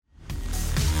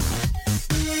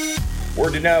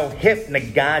Word to know,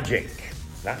 hypnagogic.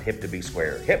 Not hip to be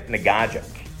square. Hypnagogic.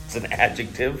 It's an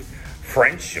adjective.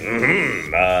 French,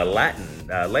 Latin,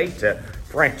 late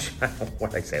French. What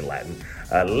did I say, Latin?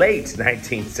 Late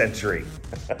 19th century.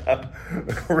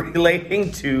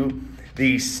 Relating to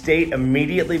the state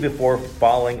immediately before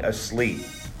falling asleep.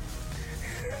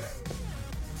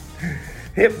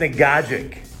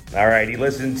 Hypnagogic. All right, he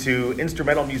listened to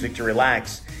instrumental music to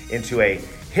relax into a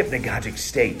hypnagogic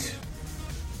state.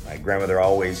 My grandmother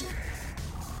always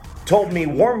told me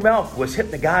warm milk was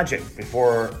hypnagogic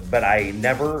before, but I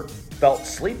never felt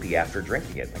sleepy after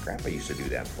drinking it. My grandpa used to do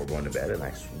that before going to bed, a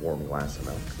nice warm glass of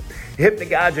milk.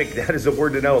 Hypnagogic, that is a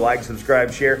word to know. Like,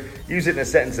 subscribe, share. Use it in a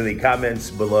sentence in the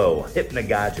comments below.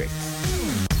 Hypnagogic.